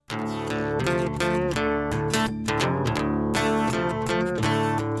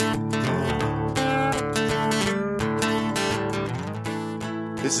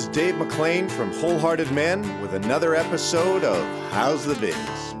Dave McLean from Wholehearted Men with another episode of How's the Biz?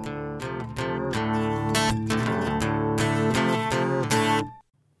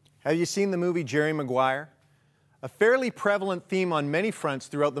 Have you seen the movie Jerry Maguire? A fairly prevalent theme on many fronts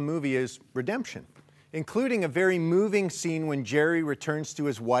throughout the movie is redemption, including a very moving scene when Jerry returns to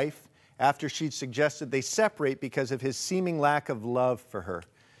his wife after she'd suggested they separate because of his seeming lack of love for her.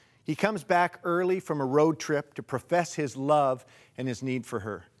 He comes back early from a road trip to profess his love and his need for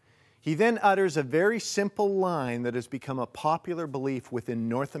her. He then utters a very simple line that has become a popular belief within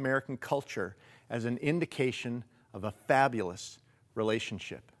North American culture as an indication of a fabulous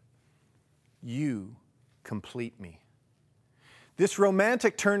relationship. You complete me. This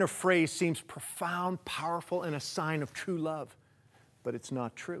romantic turn of phrase seems profound, powerful, and a sign of true love, but it's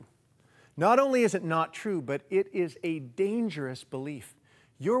not true. Not only is it not true, but it is a dangerous belief.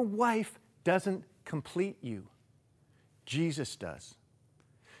 Your wife doesn't complete you. Jesus does.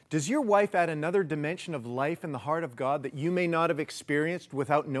 Does your wife add another dimension of life in the heart of God that you may not have experienced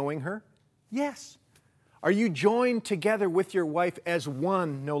without knowing her? Yes. Are you joined together with your wife as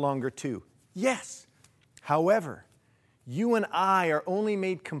one, no longer two? Yes. However, you and I are only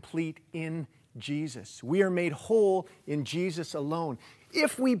made complete in Jesus. We are made whole in Jesus alone.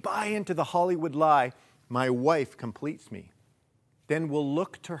 If we buy into the Hollywood lie, my wife completes me, then we'll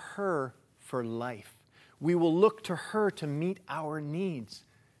look to her for life. We will look to her to meet our needs.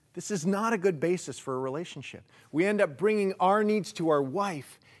 This is not a good basis for a relationship. We end up bringing our needs to our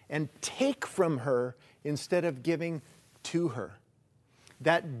wife and take from her instead of giving to her.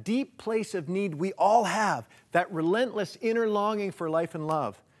 That deep place of need we all have, that relentless inner longing for life and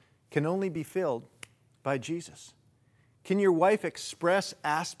love, can only be filled by Jesus. Can your wife express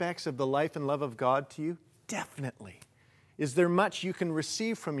aspects of the life and love of God to you? Definitely. Is there much you can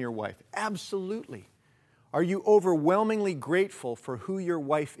receive from your wife? Absolutely. Are you overwhelmingly grateful for who your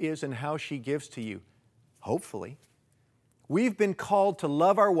wife is and how she gives to you? Hopefully. We've been called to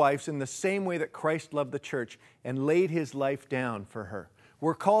love our wives in the same way that Christ loved the church and laid His life down for her.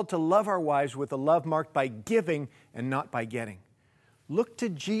 We're called to love our wives with a love marked by giving and not by getting. Look to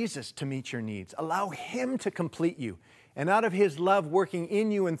Jesus to meet your needs. Allow Him to complete you. And out of His love working in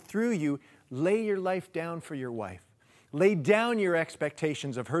you and through you, lay your life down for your wife. Lay down your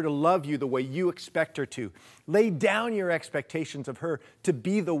expectations of her to love you the way you expect her to. Lay down your expectations of her to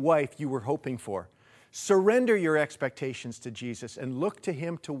be the wife you were hoping for. Surrender your expectations to Jesus and look to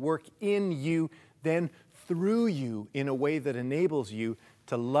Him to work in you, then through you in a way that enables you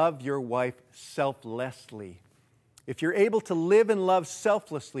to love your wife selflessly. If you're able to live and love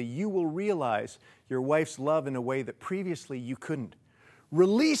selflessly, you will realize your wife's love in a way that previously you couldn't.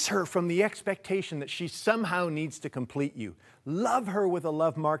 Release her from the expectation that she somehow needs to complete you. Love her with a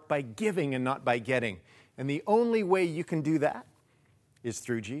love marked by giving and not by getting. And the only way you can do that is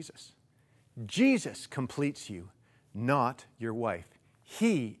through Jesus. Jesus completes you, not your wife.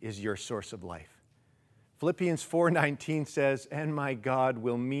 He is your source of life. Philippians 4:19 says, "And my God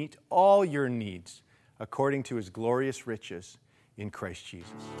will meet all your needs according to His glorious riches in Christ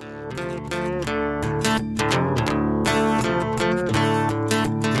Jesus."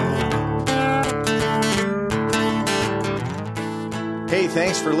 Hey,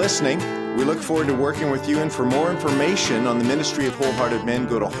 thanks for listening. We look forward to working with you, and for more information on the ministry of Wholehearted Men,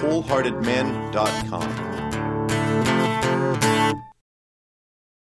 go to wholeheartedmen.com.